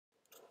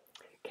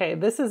Okay,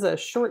 this is a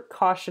short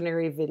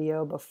cautionary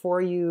video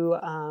before you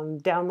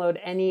download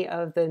any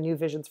of the new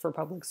Visions for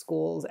Public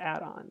Schools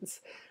add-ons.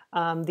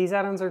 These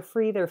add-ons are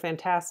free, they're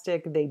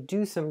fantastic, they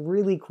do some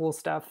really cool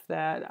stuff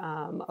that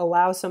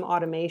allow some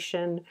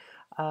automation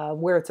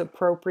where it's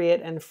appropriate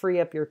and free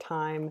up your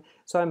time.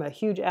 So I'm a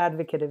huge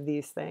advocate of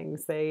these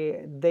things.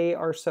 They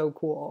are so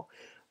cool.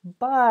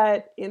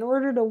 But in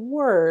order to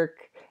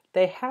work,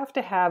 they have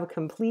to have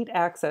complete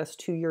access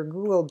to your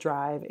Google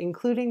Drive,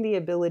 including the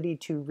ability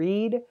to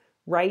read,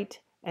 write,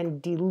 and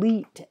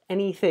delete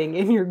anything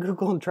in your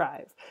Google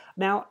Drive.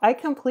 Now, I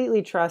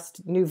completely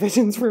trust New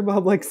Visions for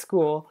Public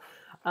School,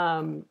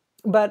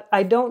 but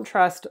I don't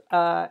trust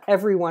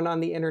everyone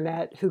on the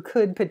internet who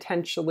could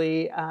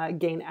potentially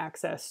gain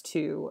access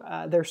to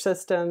their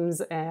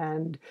systems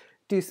and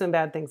do some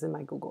bad things in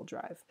my Google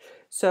Drive.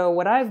 So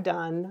what I've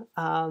done,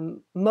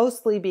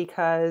 mostly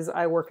because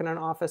I work in an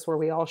office where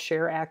we all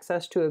share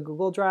access to a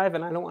Google Drive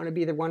and I don't want to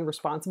be the one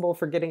responsible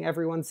for getting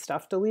everyone's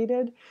stuff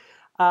deleted,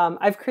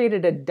 I've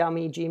created a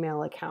dummy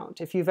Gmail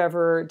account. If you've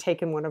ever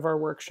taken one of our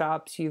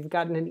workshops, you've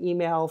gotten an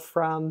email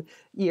from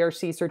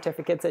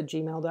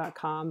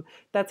erccertificates@gmail.com.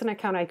 That's an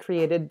account I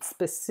created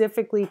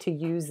specifically to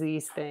use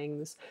these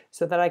things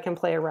so that I can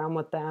play around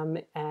with them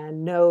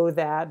and know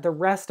that the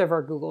rest of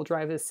our Google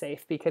Drive is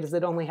safe because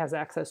it only has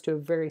access to a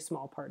very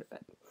small part of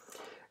it.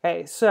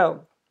 Okay,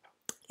 so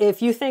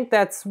if you think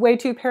that's way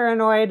too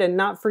paranoid and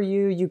not for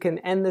you, you can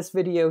end this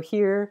video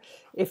here.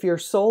 If you're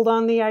sold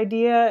on the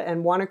idea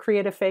and want to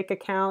create a fake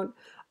account,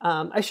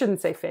 I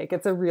shouldn't say fake,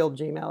 it's a real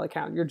Gmail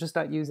account. You're just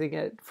not using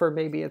it for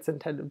maybe its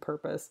intended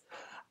purpose.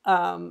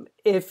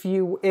 If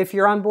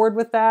you're on board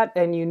with that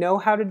and you know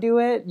how to do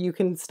it, you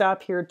can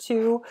stop here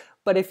too.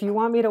 But if you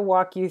want me to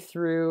walk you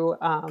through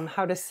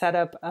how to set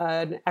up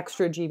an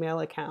extra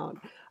Gmail account,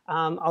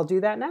 I'll do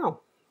that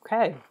now.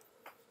 Okay.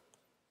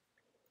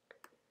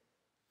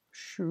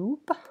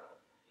 Shoop.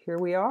 Here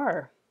we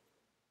are.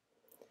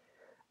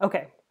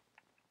 Okay,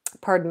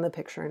 pardon the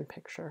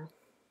picture-in-picture.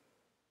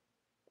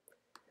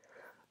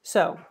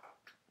 So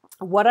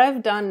what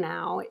I've done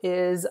now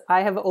is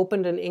I have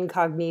opened an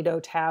incognito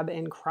tab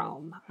in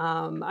Chrome.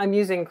 I'm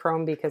using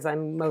Chrome because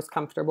I'm most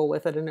comfortable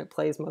with it and it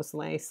plays most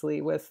nicely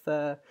with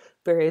the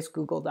various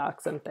Google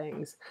Docs and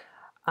things.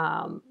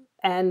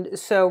 And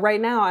so right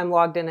now I'm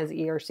logged in as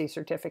ERC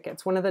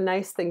certificates. One of the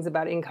nice things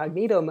about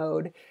incognito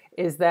mode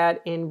is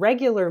that in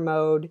regular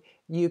mode,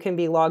 you can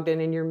be logged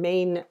in your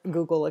main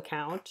Google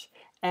account.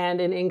 And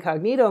in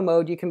incognito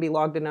mode, you can be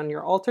logged in on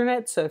your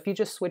alternate. So if you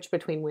just switch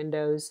between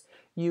windows,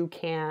 you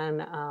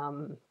can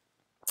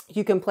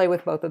play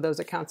with both of those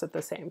accounts at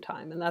the same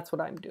time. And that's what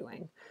I'm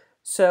doing.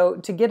 So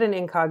to get an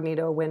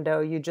incognito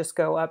window, you just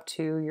go up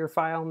to your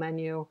file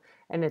menu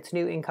and it's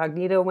new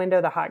incognito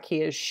window. The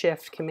hotkey is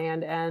Shift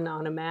Command N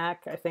on a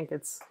Mac. I think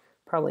it's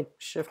probably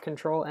Shift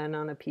Control N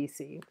on a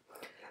PC.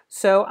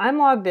 So I'm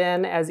logged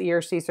in as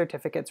ERC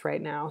certificates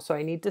right now. So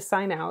I need to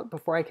sign out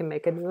before I can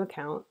make a new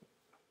account.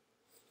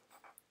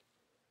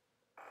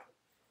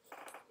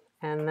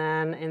 And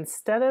then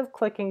instead of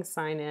clicking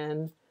sign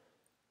in,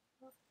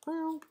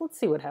 well, let's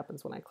see what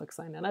happens when I click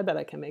sign in. I bet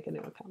I can make a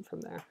new account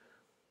from there.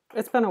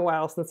 It's been a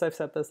while since I've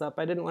set this up.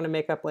 I didn't want to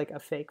make up like a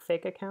fake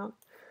account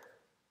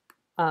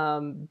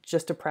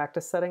just to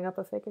practice setting up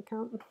a fake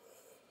account.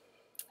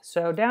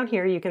 So down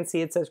here you can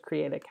see it says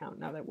create account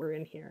now that we're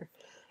in here.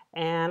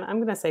 And I'm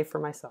going to say for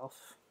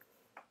myself.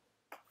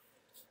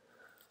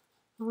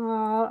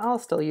 I'll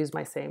still use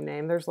my same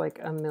name. There's like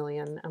a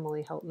million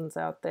Emily Heltons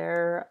out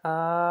there.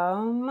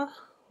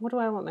 What do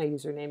I want my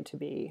username to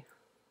be?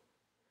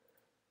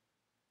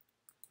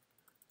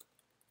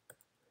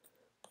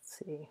 Let's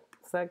see.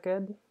 Is that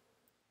good?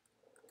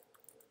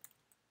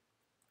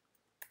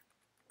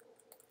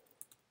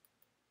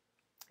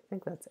 I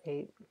think that's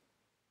 8.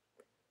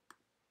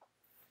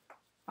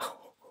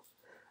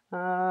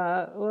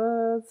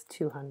 Well, it's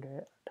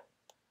 200.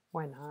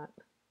 Why not?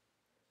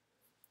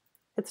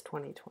 It's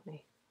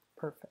 2020.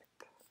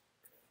 Perfect.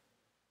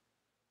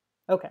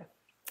 Okay.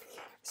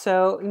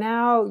 So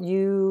now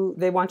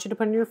they want you to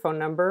put in your phone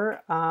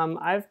number.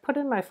 I've put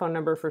in my phone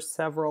number for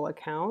several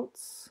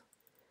accounts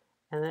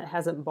and it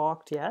hasn't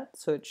balked yet,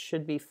 so it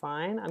should be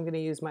fine. I'm going to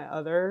use my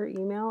other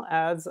email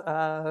as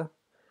a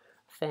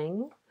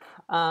thing.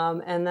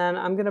 And then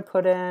I'm going to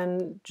put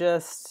in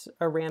just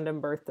a random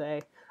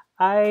birthday.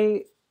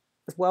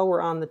 While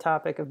we're on the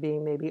topic of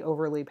being maybe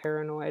overly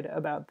paranoid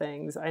about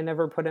things, I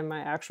never put in my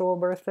actual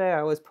birthday.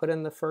 I always put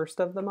in the first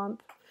of the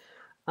month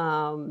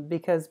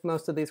because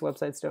most of these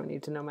websites don't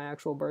need to know my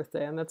actual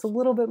birthday, and that's a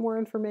little bit more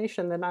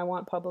information than I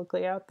want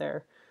publicly out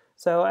there.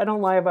 So I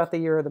don't lie about the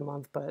year or the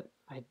month, but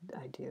I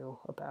do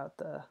about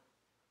the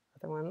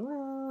other one.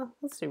 Well,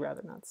 let's do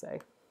rather not say.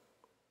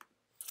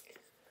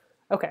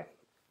 Okay.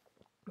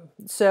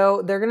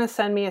 So they're going to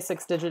send me a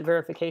 6-digit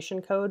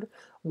verification code.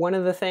 One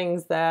of the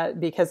things that,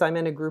 because I'm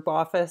in a group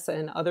office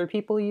and other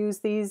people use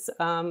these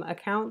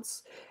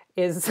accounts,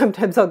 is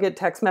sometimes I'll get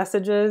text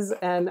messages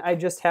and I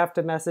just have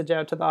to message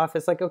out to the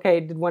office like, okay,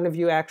 did one of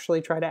you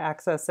actually try to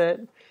access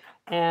it?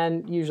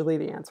 And usually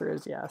the answer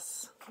is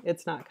yes.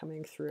 It's not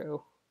coming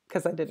through.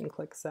 because I didn't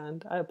click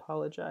send. I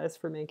apologize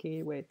for making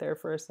you wait there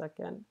for a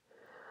second.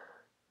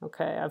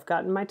 Okay, I've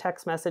gotten my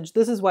text message.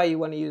 This is why you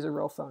want to use a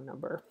real phone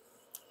number.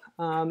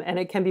 And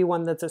it can be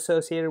one that's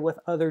associated with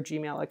other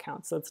Gmail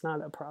accounts. So it's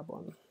not a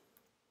problem.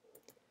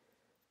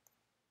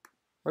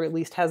 Or at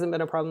least hasn't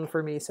been a problem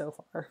for me so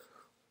far.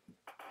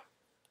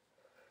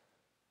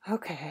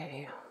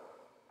 Okay.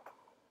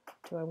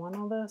 Do I want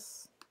all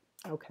this?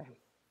 Okay.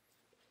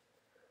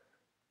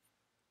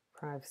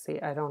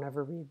 Privacy. I don't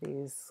ever read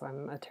these.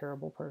 I'm a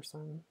terrible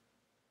person.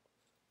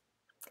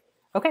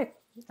 Okay,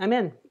 I'm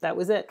in. That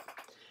was it.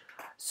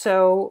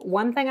 So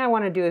one thing I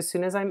want to do as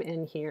soon as I'm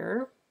in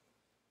here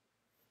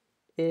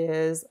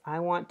is I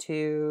want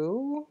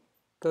to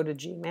go to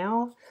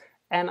Gmail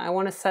and I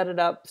want to set it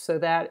up so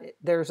that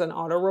there's an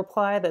auto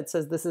reply that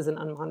says this is an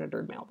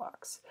unmonitored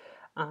mailbox.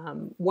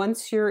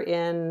 Once you're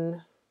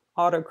in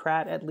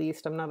Autocrat, at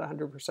least, I'm not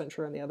 100%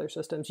 sure on the other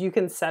systems, you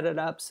can set it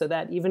up so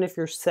that even if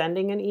you're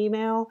sending an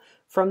email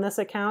from this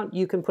account,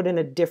 you can put in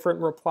a different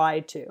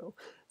reply to.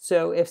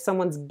 So if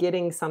someone's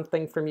getting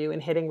something from you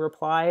and hitting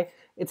reply,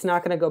 it's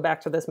not going to go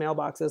back to this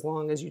mailbox as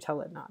long as you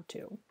tell it not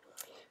to.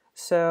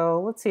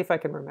 So let's see if I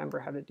can remember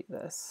how to do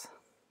this.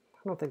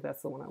 I don't think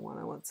that's the one I want.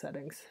 I want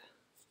settings.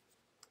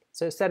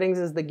 So settings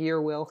is the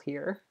gear wheel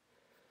here.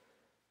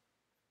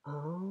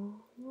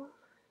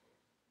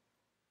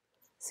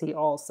 See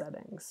all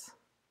settings.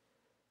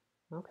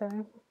 Okay,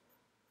 I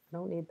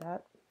don't need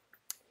that.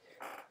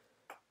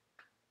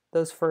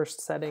 Those first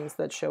settings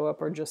that show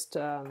up are just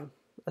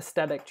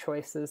aesthetic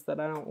choices that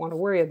I don't want to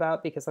worry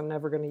about because I'm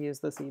never going to use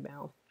this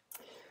email.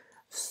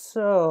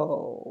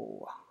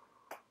 So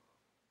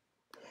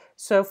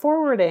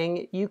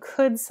forwarding, you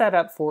could set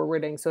up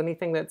forwarding so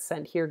anything that's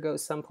sent here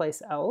goes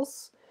someplace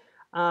else.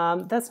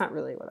 That's not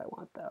really what I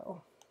want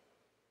though.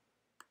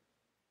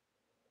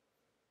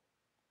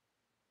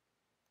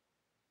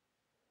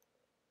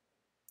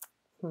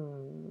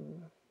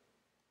 Can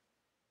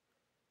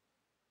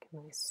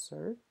I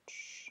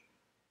search?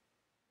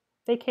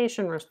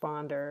 Vacation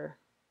responder.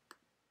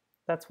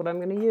 That's what I'm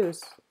going to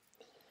use.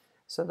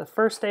 So the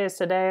first day is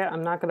today.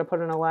 I'm not going to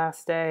put in a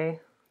last day.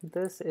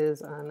 This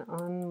is an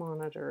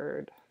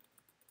unmonitored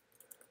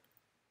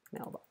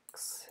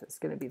mailbox. It's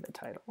going to be the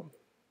title.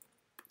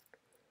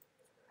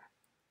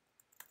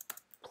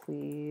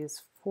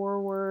 Please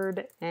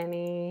forward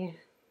any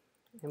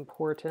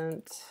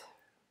important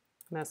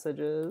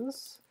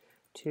messages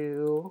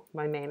to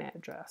my main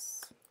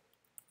address.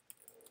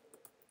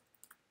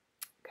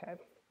 Okay.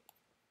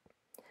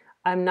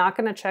 I'm not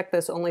going to check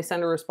this only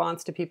send a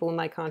response to people in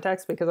my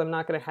contacts because I'm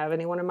not going to have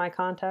anyone in my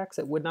contacts.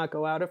 It would not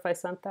go out if I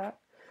sent that.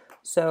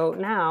 So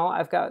now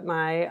I've got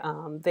my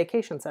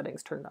vacation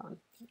settings turned on.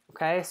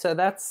 Okay, so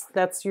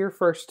that's your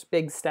first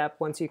big step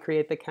once you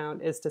create the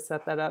account, is to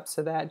set that up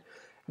so that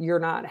you're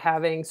not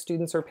having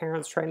students or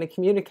parents trying to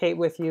communicate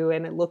with you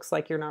and it looks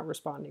like you're not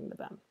responding to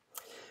them.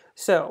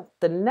 So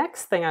the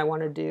next thing I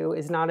want to do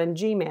is not in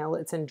Gmail,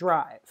 it's in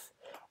Drive.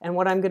 And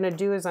what I'm going to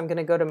do is I'm going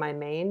to go to my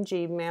main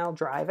Gmail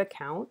Drive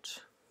account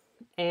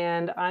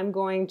and I'm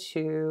going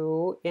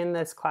to, in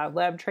this Cloud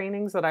Lab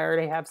trainings that I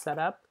already have set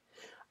up,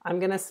 I'm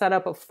going to set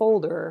up a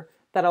folder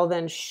that I'll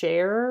then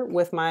share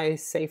with my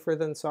Safer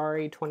Than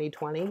Sorry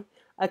 2020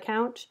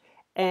 account.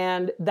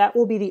 And that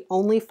will be the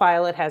only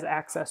file it has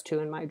access to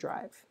in my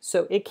Drive.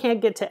 So it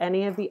can't get to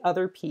any of the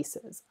other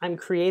pieces. I'm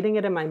creating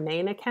it in my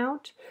main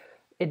account.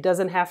 It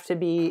doesn't have to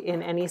be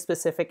in any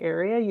specific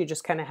area. You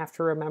just kind of have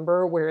to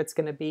remember where it's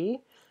going to be.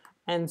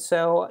 And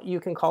so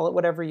you can call it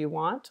whatever you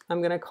want.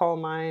 I'm going to call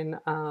mine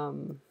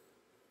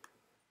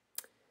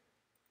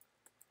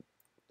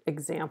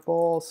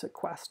example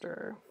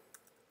sequester.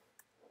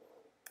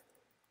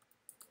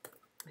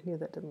 I knew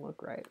that didn't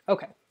look right.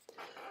 Okay.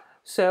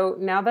 So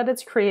now that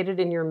it's created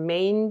in your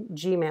main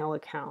Gmail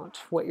account,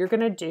 what you're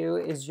going to do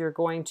is you're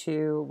going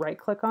to right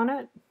click on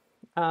it.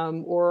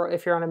 Or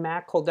if you're on a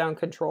Mac, hold down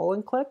Control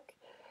and click.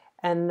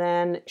 And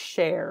then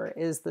share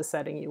is the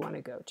setting you want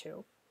to go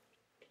to.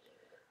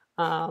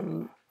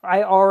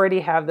 I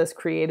already have this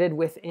created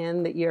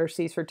within the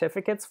ERC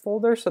certificates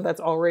folder, so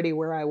that's already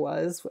where I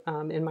was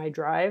in my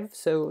Drive.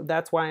 So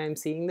that's why I'm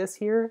seeing this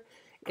here.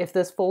 If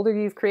this folder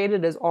you've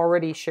created is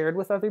already shared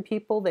with other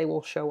people, they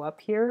will show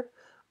up here.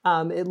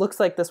 It looks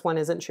like this one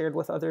isn't shared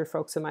with other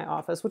folks in my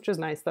office, which is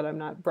nice that I'm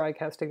not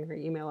broadcasting their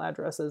email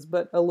addresses,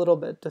 but a little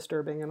bit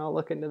disturbing, and I'll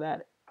look into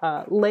that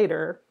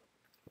later.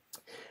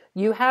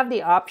 You have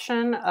the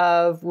option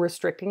of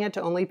restricting it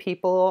to only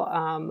people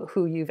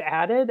who you've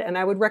added, and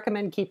I would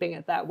recommend keeping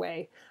it that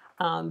way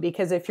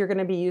because if you're going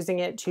to be using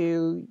it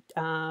to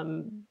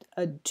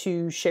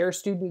share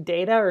student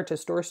data or to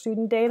store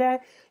student data,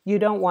 you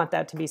don't want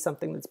that to be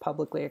something that's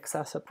publicly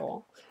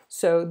accessible.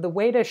 So the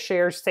way to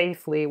share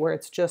safely, where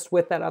it's just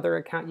with that other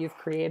account you've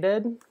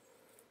created,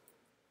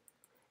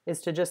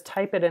 is to just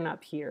type it in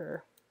up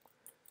here.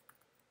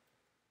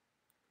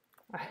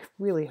 I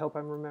really hope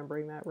I'm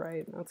remembering that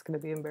right. That's going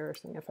to be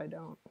embarrassing if I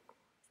don't.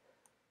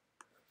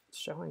 It's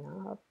showing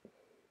up.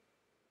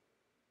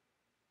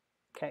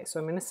 Okay, so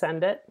I'm going to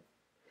send it.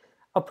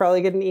 I'll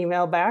probably get an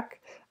email back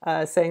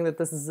saying that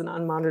this is an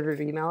unmonitored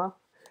email.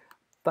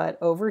 But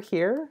over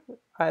here,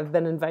 I've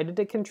been invited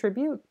to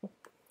contribute.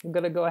 I'm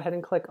going to go ahead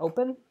and click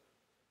open.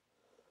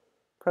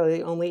 Probably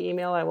the only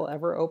email I will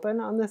ever open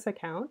on this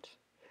account.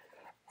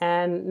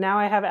 And now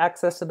I have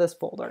access to this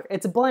folder.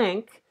 It's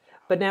blank,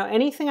 but now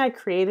anything I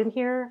create in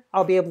here,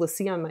 I'll be able to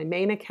see on my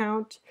main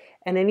account,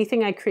 and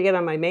anything I create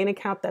on my main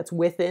account that's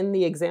within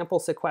the example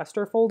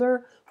sequester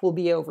folder will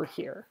be over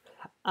here.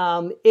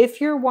 If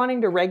you're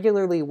wanting to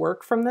regularly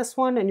work from this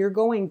one, and you're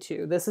going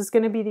to, this is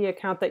going to be the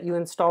account that you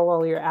install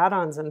all your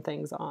add-ons and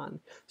things on.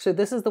 So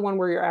this is the one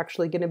where you're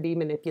actually going to be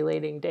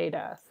manipulating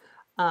data.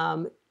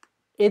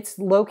 It's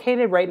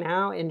located right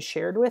now in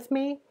Shared With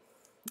Me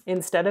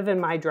instead of in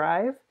My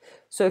Drive.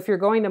 So if you're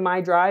going to My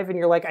Drive and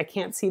you're like, I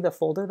can't see the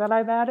folder that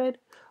I've added,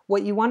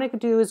 what you want to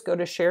do is go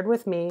to Shared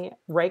With Me,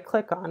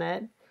 right-click on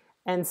it,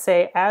 and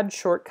say Add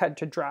Shortcut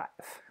to Drive.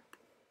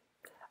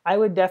 I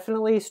would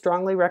definitely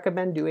strongly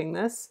recommend doing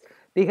this,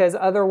 because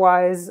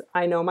otherwise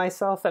I know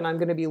myself and I'm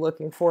going to be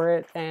looking for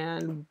it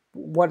and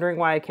wondering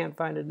why I can't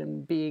find it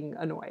and being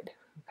annoyed.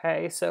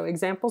 Okay, so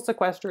example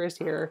sequester is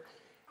here.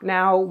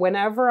 Now,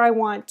 whenever I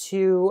want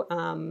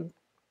to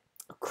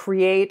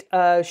create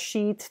a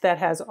sheet that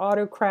has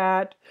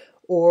autocrat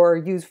or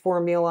use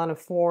formula on a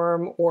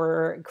form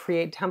or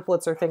create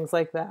templates or things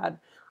like that,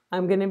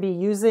 I'm going to be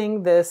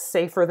using this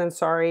Safer Than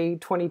Sorry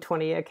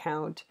 2020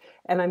 account,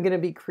 and I'm going to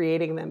be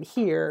creating them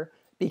here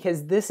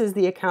because this is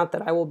the account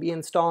that I will be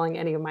installing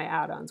any of my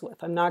add-ons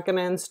with. I'm not going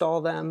to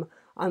install them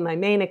on my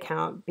main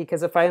account,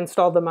 because if I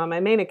install them on my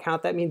main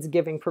account, that means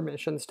giving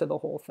permissions to the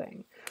whole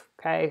thing.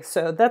 Okay,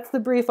 so that's the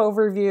brief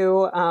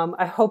overview.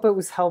 I hope it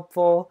was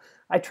helpful.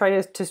 I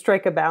try to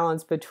strike a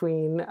balance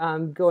between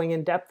going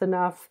in depth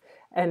enough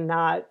and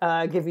not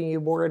giving you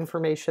more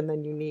information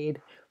than you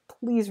need.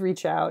 Please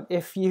reach out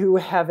if you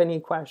have any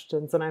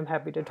questions, and I'm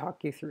happy to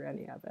talk you through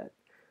any of it.